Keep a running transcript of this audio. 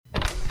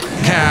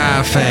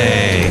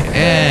Café.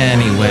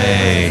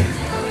 Anyway,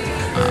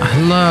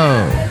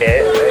 hello.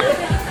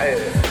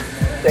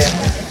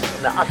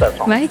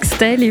 Mike's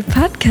Daily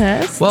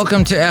Podcast.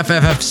 Welcome to FF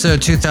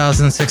episode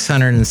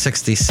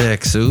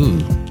 2666. Ooh.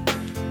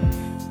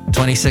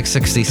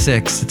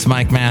 2666. It's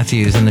Mike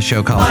Matthews and the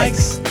show called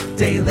Mike's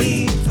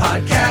Daily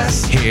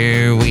Podcast.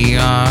 Here we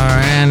are,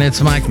 and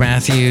it's Mike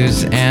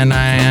Matthews, and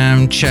I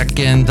am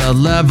checking the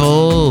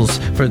levels.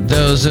 For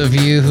those of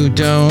you who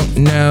don't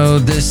know,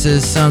 this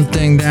is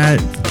something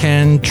that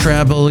can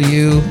trouble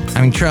you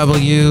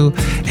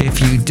if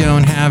you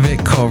don't have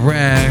it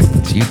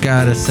correct. You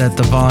gotta set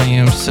the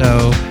volume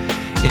so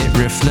it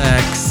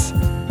reflects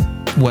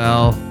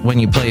well when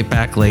you play it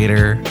back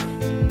later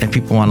and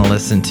people want to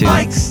listen to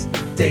Mike's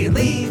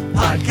Daily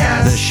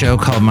Podcast. the show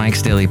called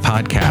Mike's Daily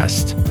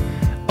Podcast.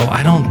 Oh,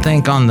 I don't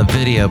think on the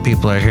video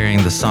people are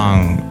hearing the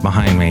song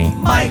behind me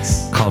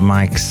Mike's called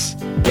Mike's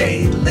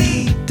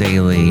Daily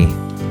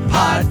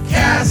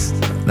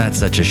Podcast. That's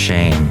such a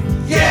shame.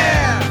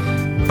 Yeah!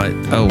 But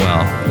oh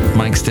well,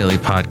 Mike's Daily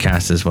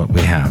Podcast is what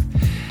we have.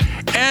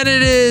 And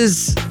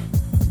it's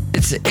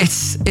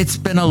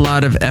been a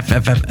lot of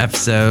FFF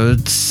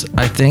episodes.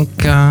 I think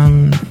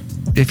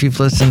if you've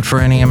listened for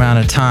any amount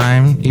of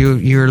time,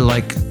 you're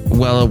like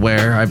well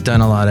aware I've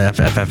done a lot of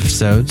FFF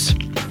episodes.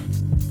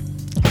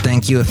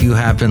 Thank you if you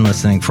have been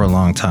listening for a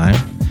long time.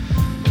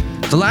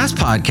 The last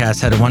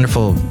podcast had a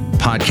wonderful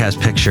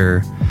podcast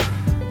picture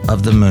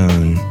of the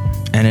moon,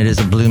 and it is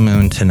a blue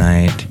moon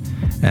tonight.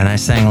 And I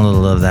sang a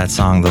little of that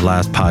song the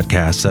last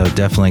podcast, so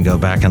definitely go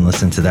back and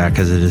listen to that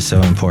because it is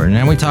so important.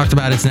 And we talked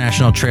about it's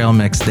National Trail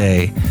Mix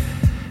Day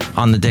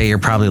on the day you're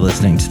probably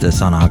listening to this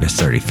on August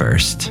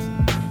 31st.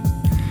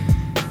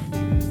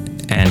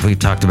 And we've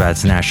talked about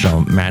it's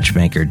National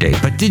Matchmaker Day.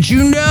 But did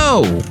you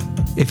know,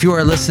 if you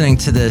are listening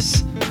to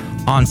this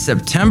on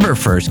September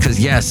 1st, because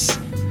yes,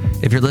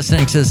 if you're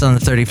listening to this on the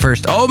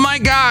 31st, oh my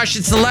gosh,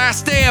 it's the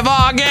last day of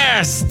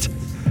August!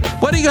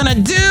 What are you gonna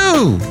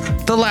do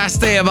the last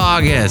day of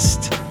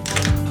August?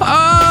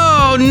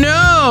 Oh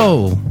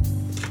no!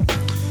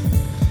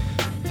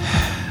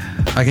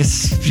 I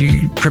guess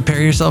you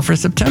prepare yourself for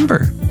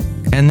September.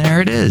 And there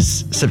it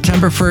is.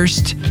 September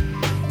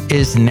 1st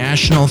is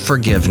National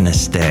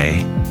Forgiveness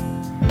Day.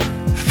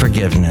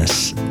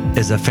 Forgiveness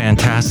is a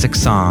fantastic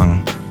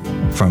song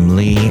from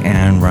Lee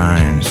Ann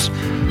Rimes.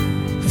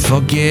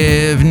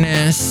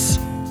 Forgiveness.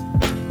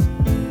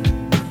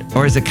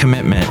 Or is it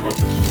commitment?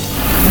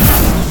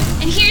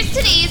 And here's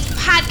today's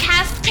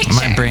podcast picture.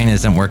 My brain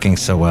isn't working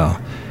so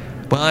well.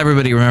 Well,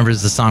 everybody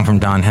remembers the song from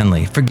Don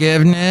Henley.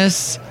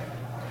 Forgiveness.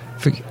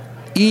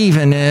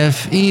 Even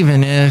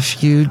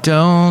if you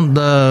don't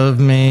love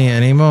me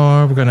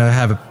anymore. We're going to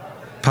have a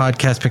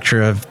podcast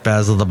picture of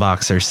Basil the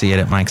Boxer. See it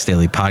at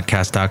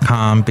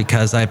mikesdailypodcast.com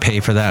because I pay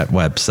for that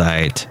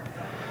website.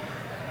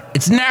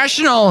 It's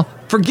National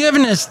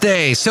Forgiveness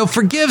Day, so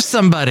forgive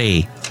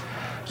somebody.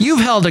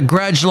 You've held a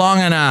grudge long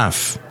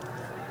enough.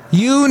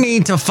 You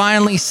need to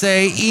finally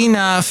say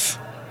enough.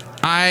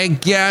 I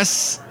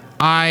guess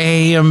I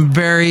am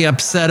very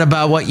upset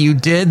about what you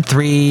did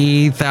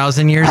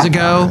 3,000 years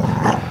ago.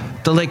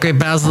 The late great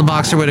Basil the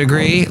Boxer would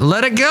agree.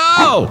 Let it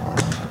go!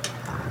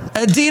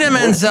 Adina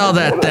Menzel,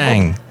 that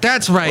thing.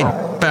 That's right,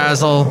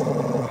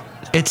 Basil.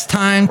 It's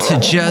time to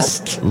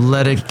just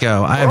let it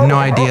go. I have no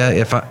idea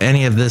if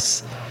any of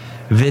this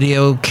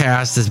video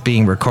cast is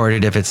being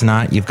recorded. If it's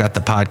not, you've got the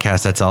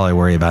podcast. That's all I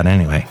worry about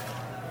anyway.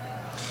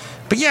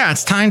 But yeah,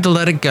 it's time to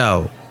let it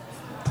go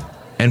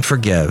and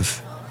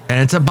forgive.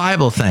 And it's a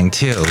Bible thing,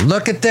 too.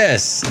 Look at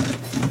this,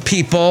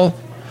 people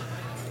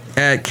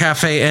at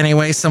Café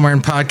Anyway, somewhere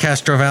in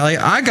Podcastro Valley.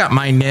 I got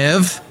my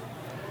NIV,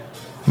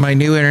 my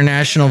new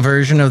international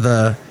version of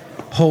the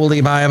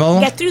Holy Bible.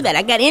 I got through that.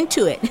 I got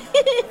into it.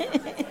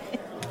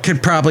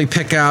 Could probably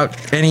pick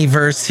out any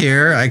verse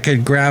here. I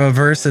could grab a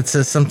verse that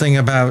says something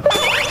about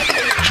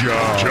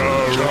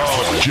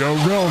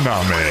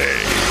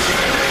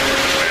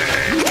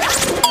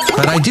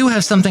but I do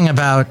have something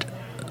about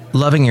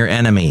loving your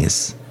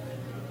enemies.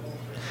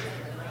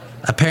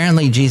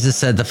 Apparently, Jesus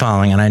said the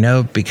following, and I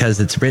know because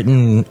it's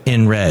written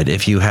in red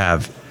if you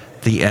have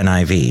the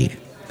NIV,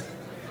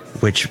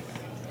 which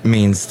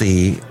means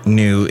the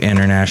New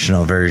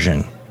International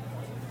Version.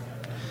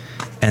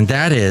 And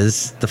that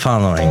is the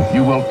following.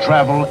 You will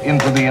travel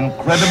into the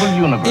incredible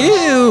universe.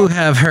 You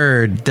have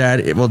heard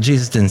that, well,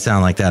 Jesus didn't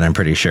sound like that, I'm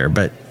pretty sure,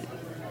 but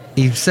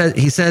he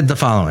said the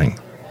following,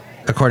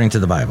 according to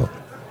the Bible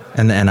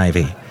and the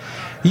NIV.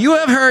 You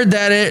have heard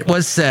that it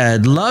was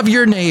said, love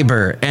your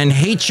neighbor and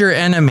hate your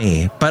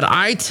enemy. But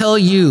I tell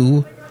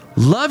you,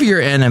 love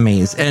your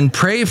enemies and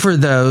pray for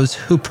those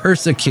who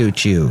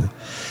persecute you,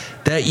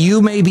 that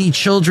you may be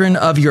children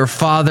of your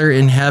Father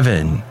in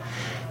heaven.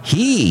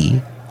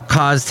 He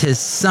caused his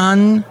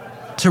sun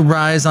to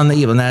rise on the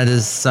evil. And that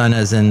is sun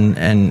as in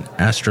an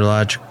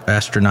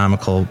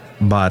astronomical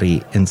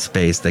body in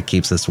space that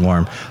keeps us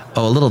warm.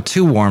 Oh, a little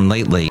too warm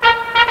lately.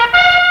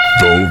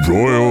 The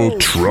Royal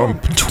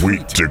Trump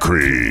Tweet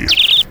Decree.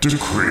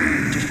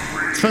 Decree.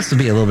 It's supposed to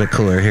be a little bit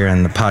cooler here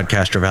in the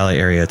Podcastro Valley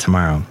area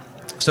tomorrow.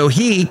 So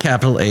he,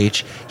 capital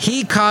H,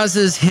 he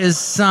causes his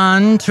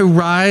sun to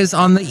rise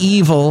on the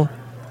evil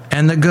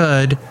and the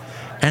good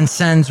and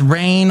sends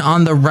rain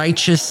on the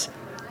righteous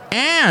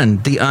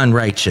and the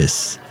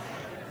unrighteous.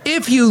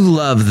 If you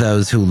love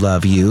those who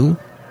love you,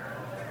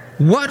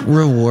 what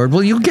reward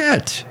will you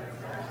get?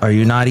 Are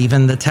not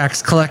even the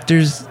tax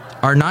collectors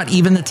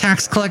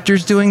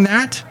doing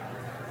that?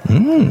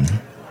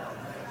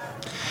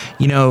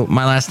 You know,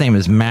 my last name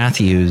is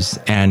Matthews,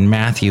 and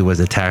Matthew was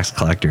a tax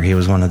collector. He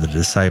was one of the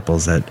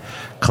disciples that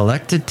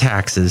collected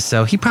taxes,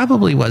 so he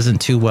probably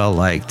wasn't too well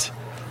liked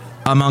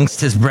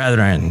amongst his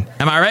brethren.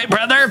 Am I right,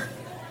 brother?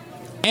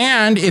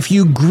 And if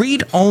you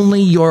greet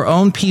only your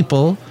own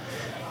people,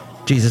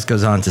 Jesus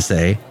goes on to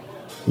say,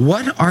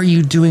 what are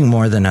you doing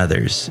more than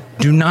others?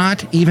 Do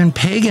not even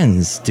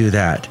pagans do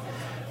that.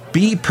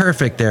 Be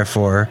perfect,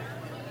 therefore,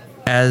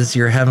 as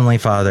your heavenly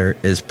Father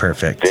is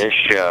perfect. This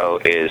show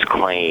is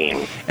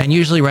clean. And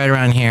usually right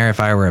around here,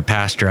 if I were a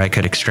pastor, I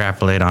could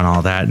extrapolate on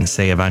all that and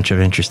say a bunch of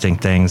interesting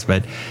things,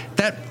 but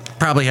that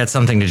probably had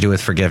something to do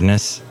with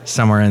forgiveness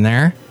somewhere in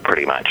there.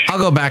 Pretty much. I'll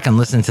go back and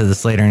listen to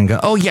this later and go,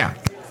 oh yeah,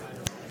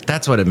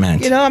 that's what it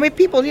meant. You know, I mean,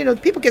 people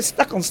get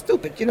stuck on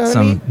stupid, you know what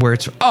I mean? Some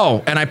words.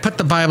 Oh, and I put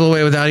the Bible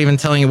away without even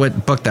telling you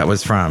what book that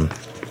was from.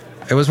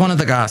 It was one of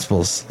the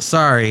Gospels.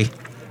 Sorry.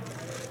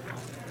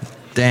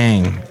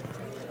 Dang.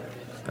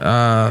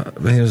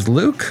 It was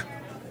Luke?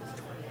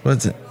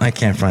 What's it? I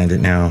can't find it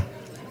now.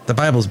 The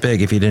Bible's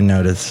big if you didn't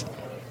notice.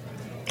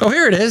 Oh,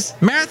 here it is.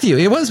 Matthew.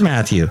 It was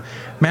Matthew.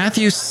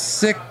 Matthew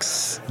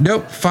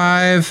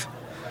 5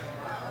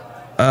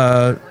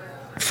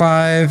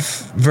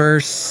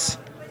 verse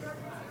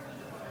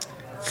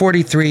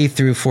 43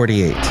 through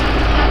 48.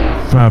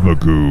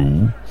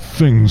 Fabagoo,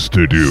 things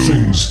to do.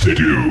 Things to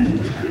do.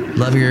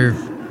 Love your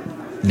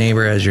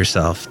neighbor as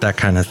yourself. That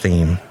kind of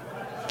theme.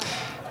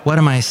 What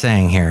am I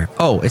saying here?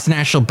 Oh, it's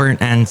National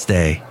Burnt Ends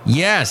Day.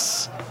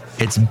 Yes,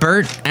 it's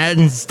Burnt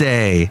Ends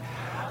Day.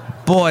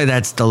 Boy,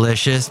 that's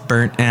delicious.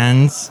 Burnt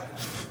ends.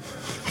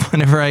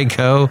 Whenever I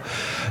go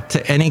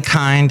to any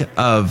kind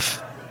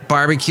of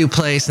barbecue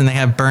place and they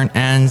have burnt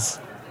ends,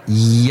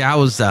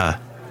 yowza.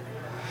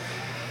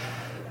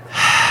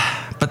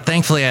 But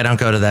thankfully, I don't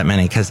go to that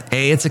many because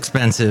A, it's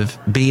expensive.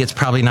 B, it's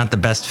probably not the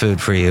best food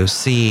for you.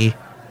 C,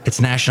 it's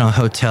National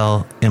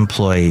Hotel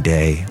Employee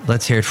Day.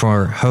 Let's hear it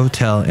for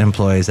hotel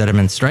employees that have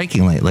been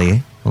striking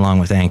lately, along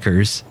with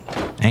anchors.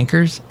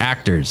 Anchors?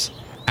 Actors.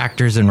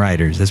 Actors and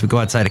writers. As we go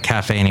outside a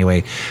cafe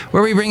anyway,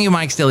 where we bring you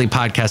Mike's Daily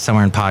Podcast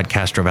somewhere in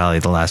Podcastro Valley,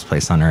 the last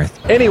place on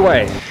earth.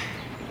 Anyway.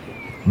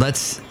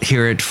 Let's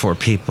hear it for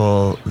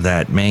people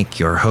that make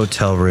your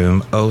hotel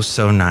room oh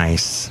so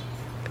nice.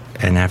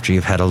 And after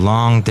you've had a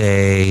long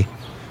day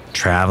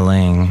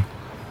traveling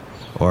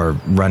or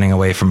running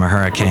away from a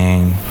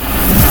hurricane.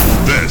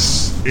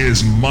 This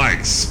is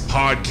Mike's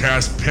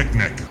Podcast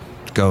Picnic.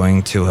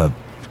 Going to a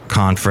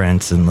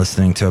conference and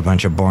listening to a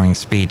bunch of boring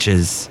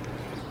speeches.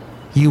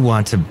 You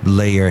want to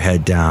lay your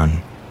head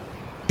down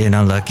in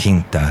a La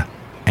Quinta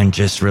and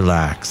just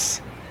relax.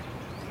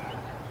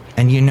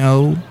 And you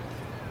know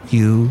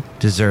you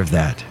deserve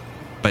that.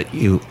 But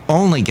you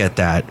only get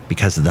that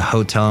because of the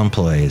hotel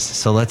employees.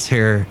 So let's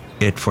hear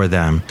it for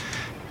them.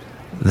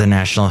 The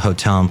National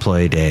Hotel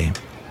Employee Day.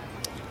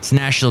 It's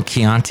National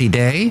Chianti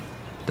Day.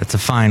 That's a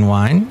fine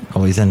wine.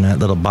 Always in that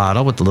little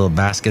bottle with the little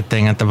basket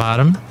thing at the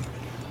bottom.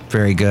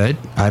 Very good.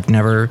 I've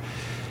never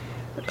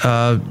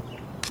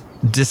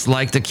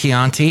disliked a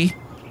Chianti.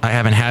 I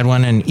haven't had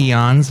one in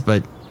eons,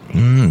 but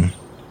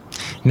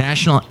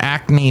National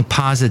Acne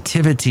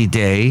Positivity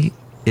Day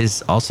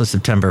is also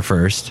September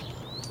 1st.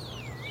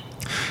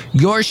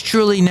 Yours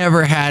truly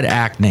never had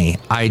acne.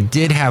 I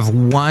did have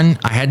one.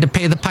 I had to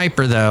pay the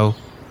piper, though,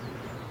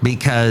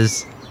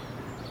 because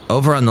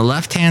over on the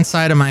left-hand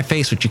side of my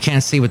face, which you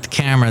can't see with the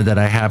camera that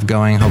I have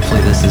going,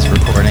 hopefully this is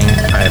recording.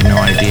 I have no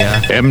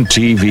idea.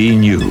 MTV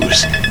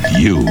News.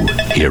 You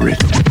hear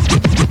it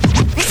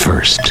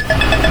first.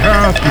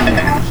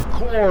 Kathy's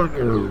Corner.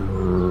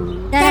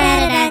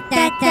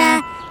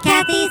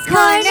 Kathy's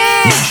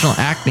Corner. National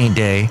Acne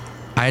Day.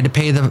 I had to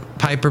pay the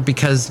piper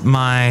because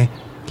my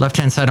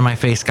left-hand side of my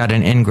face got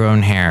an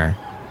ingrown hair.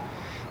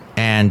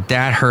 And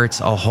that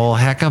hurts a whole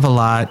heck of a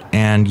lot.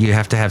 And you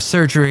have to have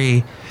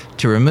surgery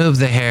to remove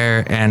the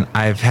hair. And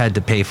I've had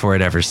to pay for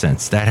it ever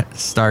since. That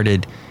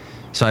started.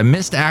 So I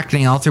missed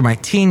acne all through my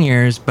teen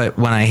years. But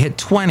when I hit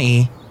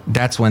 20,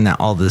 that's when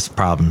all this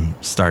problem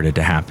started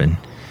to happen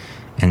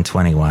in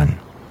 21.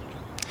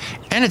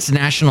 And it's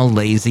National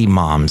Lazy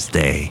Moms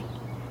Day.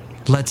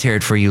 Let's hear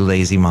it for you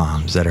lazy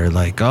moms that are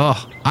like, oh,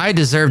 I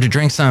deserve to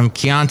drink some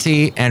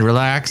Chianti and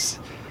relax.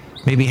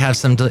 Maybe have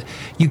some...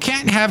 You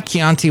can't have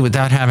Chianti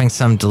without having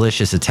some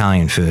delicious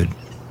Italian food.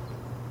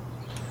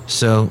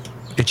 So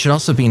it should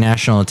also be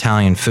National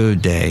Italian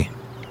Food Day.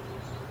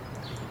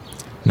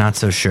 Not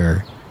so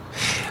sure.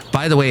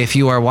 By the way, if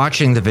you are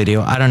watching the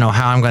video, I don't know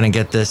how I'm going to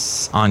get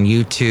this on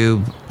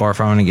YouTube or if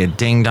I'm going to get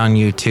dinged on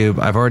YouTube.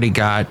 I've already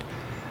got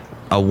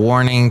a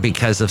warning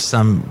because of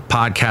some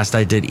podcast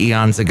I did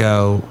eons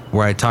ago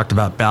where I talked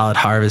about ballot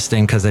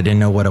harvesting because I didn't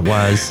know what it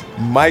was.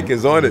 Mike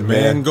is on it,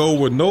 man. Go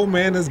where no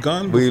man has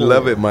gone before. We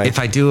love it, Mike. If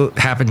I do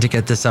happen to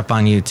get this up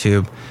on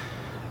YouTube,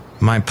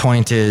 my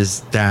point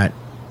is that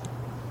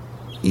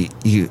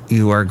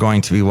you are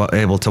going to be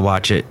able to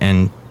watch it,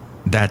 and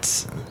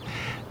that's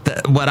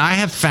what I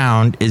have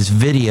found is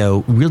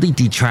video really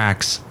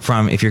detracts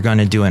from if you're going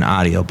to do an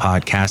audio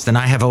podcast, and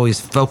I have always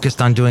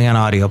focused on doing an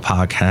audio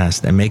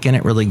podcast and making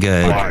it really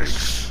good.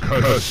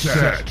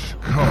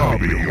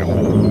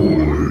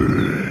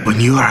 When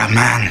you are a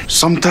man,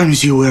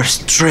 sometimes you wear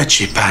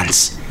stretchy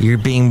pants. You're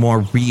being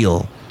more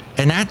real,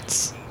 and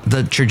that's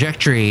the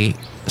trajectory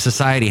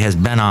society has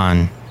been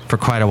on for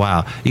quite a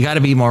while. You got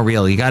to be more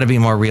real. You got to be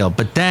more real.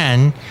 But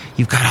then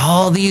you've got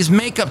all these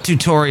makeup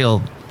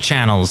tutorial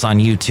channels on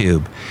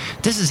YouTube.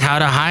 This is how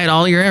to hide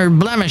all your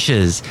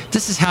blemishes.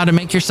 This is how to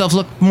make yourself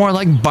look more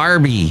like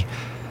Barbie,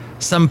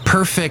 some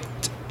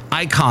perfect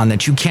icon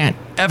that you can't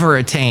ever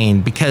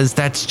attain because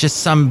that's just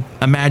some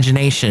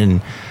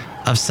imagination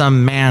of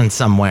some man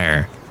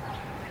somewhere.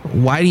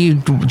 Why do you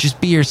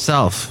just be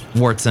yourself,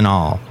 warts and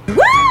all?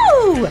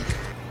 Woo!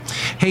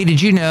 Hey,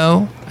 did you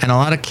know, and a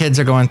lot of kids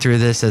are going through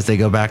this as they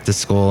go back to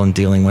school and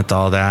dealing with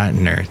all that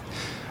and their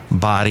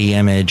body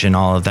image and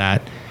all of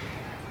that.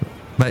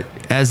 But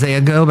as they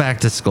go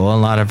back to school, a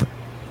lot of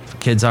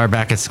kids are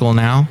back at school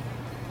now,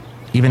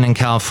 even in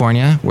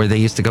California, where they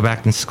used to go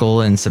back to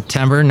school in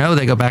September. No,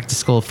 they go back to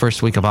school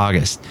first week of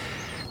August.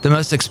 The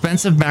most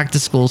expensive back to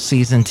school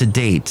season to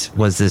date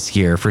was this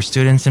year. For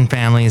students and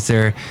families,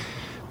 this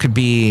could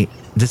be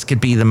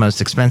the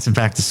most expensive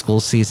back to school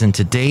season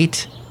to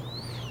date.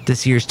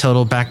 This year's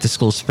total back to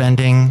school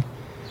spending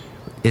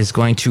is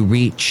going to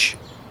reach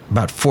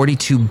about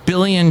 $42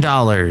 billion.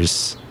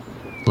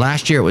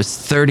 Last year it was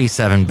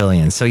 $37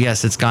 billion. So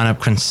yes, it's gone up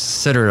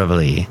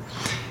considerably.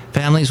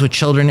 Families with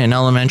children in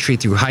elementary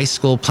through high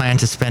school plan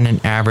to spend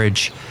an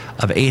average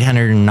of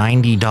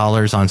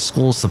 $890 on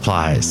school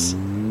supplies.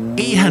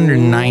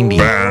 $890.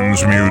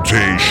 Bands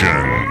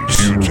mutations.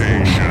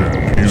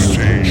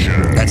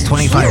 That's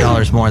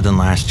 $25 more than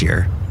last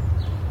year.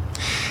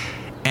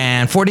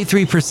 And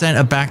 43%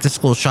 of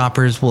back-to-school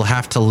shoppers will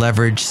have to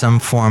leverage some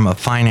form of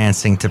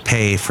financing to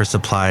pay for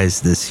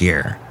supplies this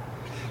year.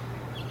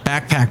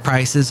 Backpack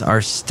prices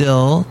are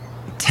still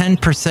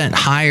 10%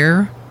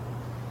 higher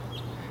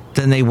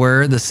than they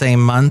were the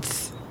same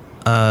month.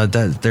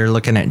 They're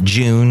looking at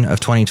June of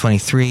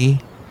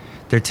 2023.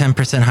 They're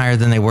 10% higher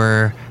than they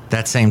were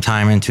that same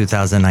time in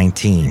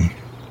 2019.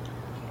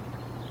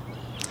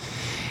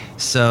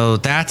 So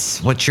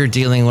that's what you're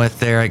dealing with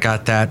there. I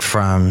got that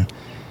from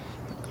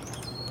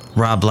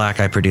Rob Black.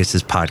 I produce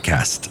his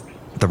podcast,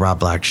 The Rob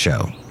Black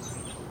Show.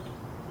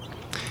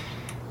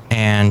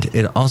 And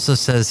it also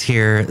says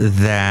here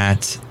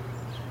that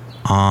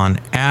on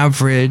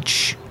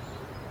average,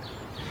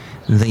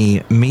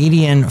 the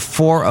median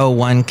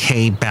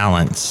 401k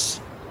balance.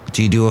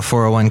 Do you do a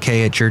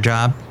 401k at your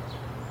job?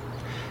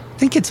 I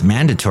think it's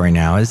mandatory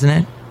now, isn't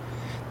it?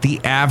 The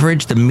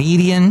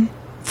median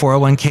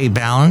 401k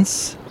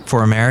balance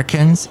for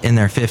Americans in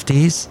their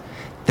 50s,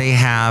 they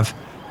have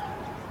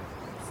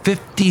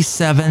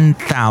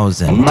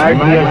 $57,000.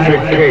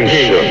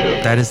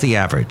 That is the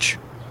average.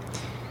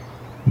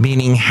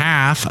 Meaning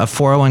half of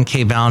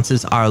 401k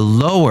balances are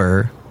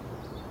lower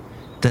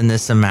than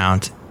this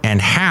amount and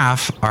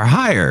half are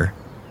higher.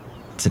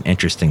 It's an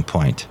interesting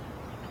point.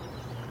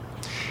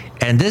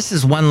 And this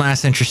is one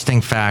last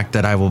interesting fact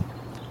that I will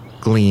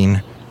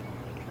glean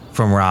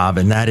from Rob,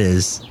 and that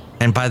is,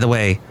 and by the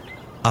way,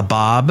 a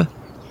bob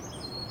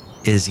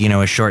is,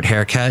 a short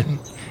haircut.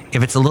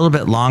 If it's a little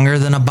bit longer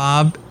than a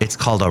bob, it's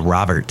called a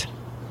Robert.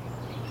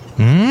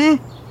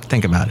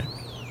 Think about it.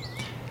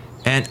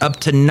 And up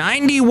to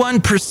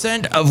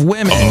 91% of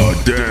women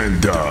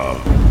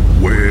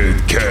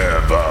with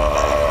Kevin.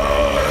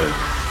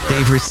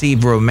 They've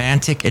received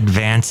romantic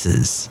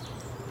advances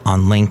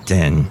on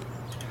LinkedIn.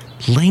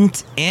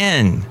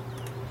 LinkedIn.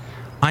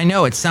 I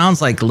know it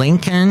sounds like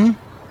Lincoln,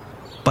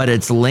 but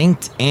it's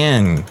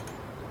LinkedIn.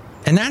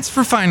 And that's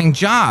for finding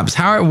jobs.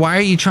 Why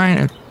are you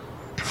trying to...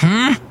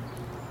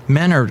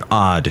 Men are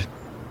odd.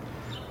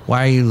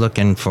 Why are you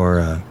looking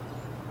for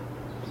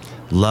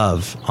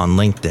love on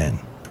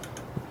LinkedIn?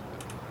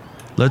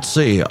 Let's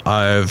see.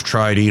 I've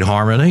tried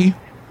eHarmony.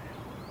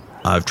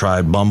 I've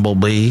tried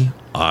Bumblebee.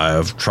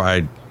 I've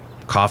tried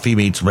Coffee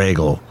Meets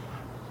Bagel.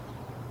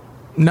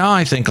 Now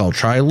I think I'll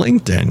try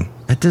LinkedIn.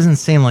 It doesn't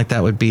seem like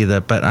that would be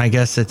but I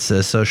guess it's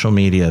a social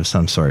media of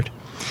some sort.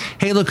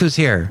 Hey, look who's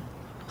here.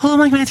 Hello,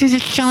 Mike Matthews.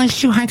 It's Shelly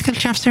Shoehart, the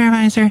chef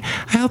supervisor.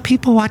 I hope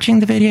people watching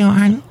the video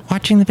aren't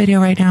watching the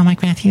video right now,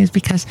 Mike Matthews,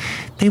 because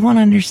they won't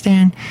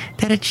understand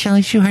that it's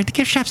Shelly Shoehart, the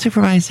gift shop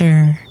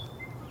supervisor.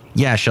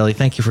 Yeah, Shelly,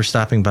 thank you for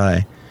stopping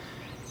by.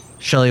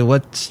 Shelly,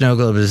 what snow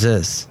globe is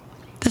this?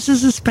 This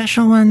is a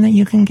special one that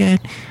you can get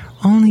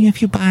only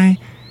if you buy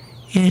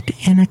it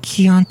in a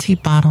Chianti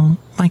bottle,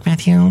 Mike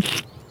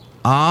Matthews.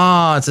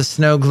 Ah, it's a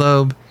snow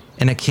globe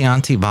in a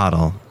Chianti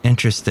bottle.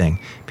 Interesting.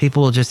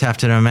 People will just have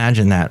to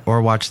imagine that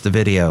or watch the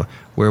video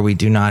where we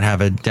do not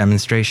have a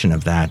demonstration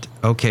of that.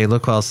 Okay,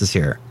 look who else is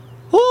here.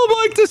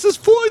 Oh, Mike, this is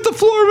Floyd the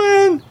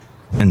Floorman.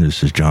 And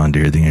this is John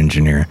Deere, the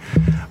engineer.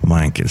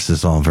 Mike, this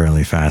is all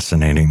very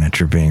fascinating that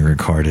you're being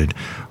recorded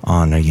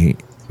on a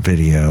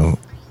video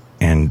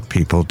and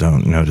people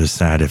don't notice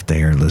that if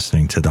they are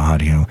listening to the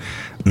audio.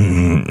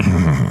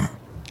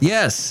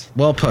 Yes,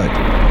 well put.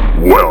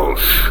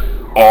 Welsh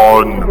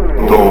on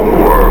the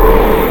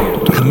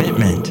world.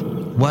 Commitment.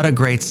 What a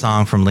great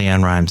song from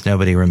Leanne Rimes.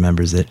 Nobody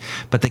remembers it,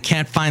 but they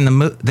can't find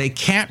they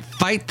can't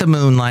fight the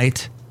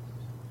moonlight,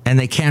 and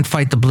they can't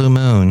fight the blue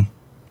moon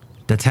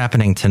that's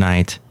happening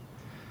tonight.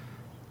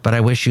 But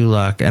I wish you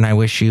luck, and I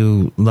wish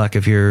you luck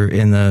if you're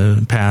in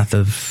the path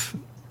of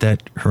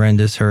that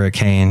horrendous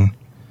hurricane.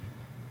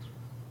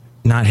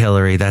 Not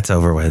Hillary, that's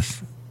over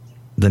with.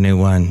 The new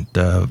one,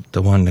 the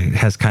one that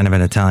has kind of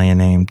an Italian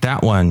name.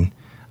 That one,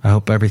 I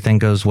hope everything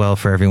goes well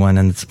for everyone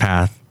in its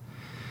path.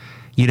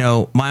 You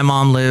know, my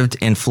mom lived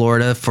in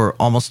Florida for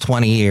almost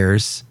 20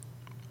 years.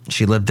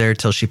 She lived there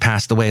till she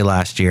passed away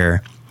last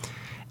year.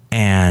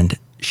 And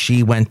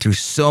she went through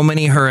so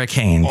many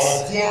hurricanes.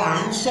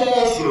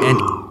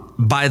 And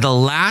by the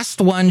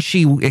last one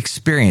she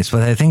experienced,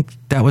 but I think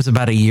that was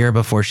about a year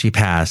before she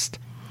passed,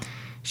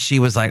 she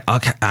was like,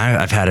 okay,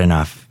 I've had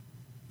enough.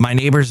 My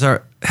neighbors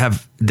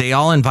they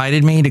all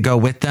invited me to go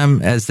with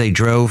them as they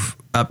drove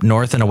up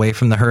north and away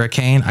from the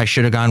hurricane. I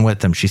should have gone with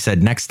them. She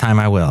said, next time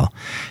I will,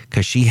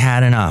 because she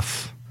had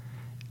enough.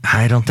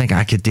 I don't think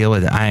I could deal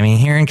with it. I mean,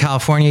 here in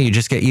California, you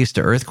just get used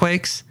to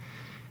earthquakes,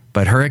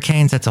 but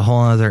hurricanes, that's a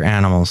whole other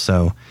animal.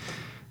 So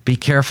be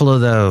careful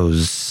of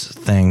those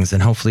things,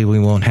 and hopefully we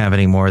won't have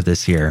any more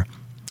this year.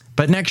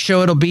 But next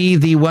show, it'll be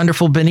the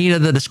wonderful Benita,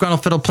 the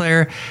Disgruntled Fiddle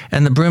Player,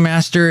 and the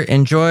Brewmaster.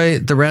 Enjoy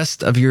the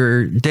rest of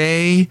your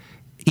day,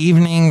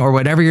 evening, or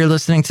whatever you're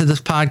listening to this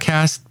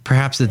podcast.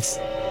 Perhaps it's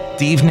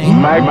the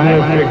evening.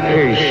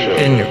 Magnification.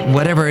 And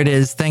whatever it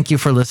is, thank you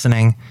for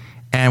listening.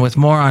 And with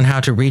more on how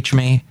to reach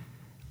me,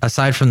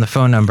 aside from the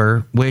phone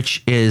number,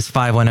 which is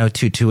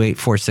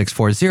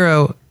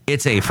 510-228-4640,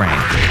 it's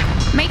A-Frame.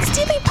 Mike's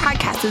Daily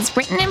Podcast is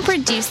written and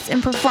produced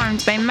and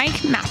performed by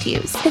Mike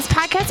Matthews. His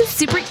podcast is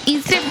super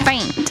easy to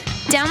find.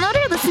 Download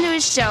or listen to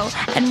his show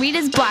and read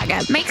his blog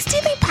at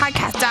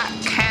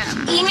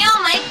mikesdailypodcast.com. Email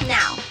Mike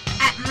now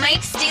at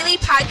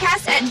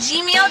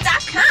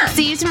mikesdailypodcast@gmail.com.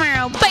 See you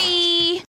tomorrow. Bye!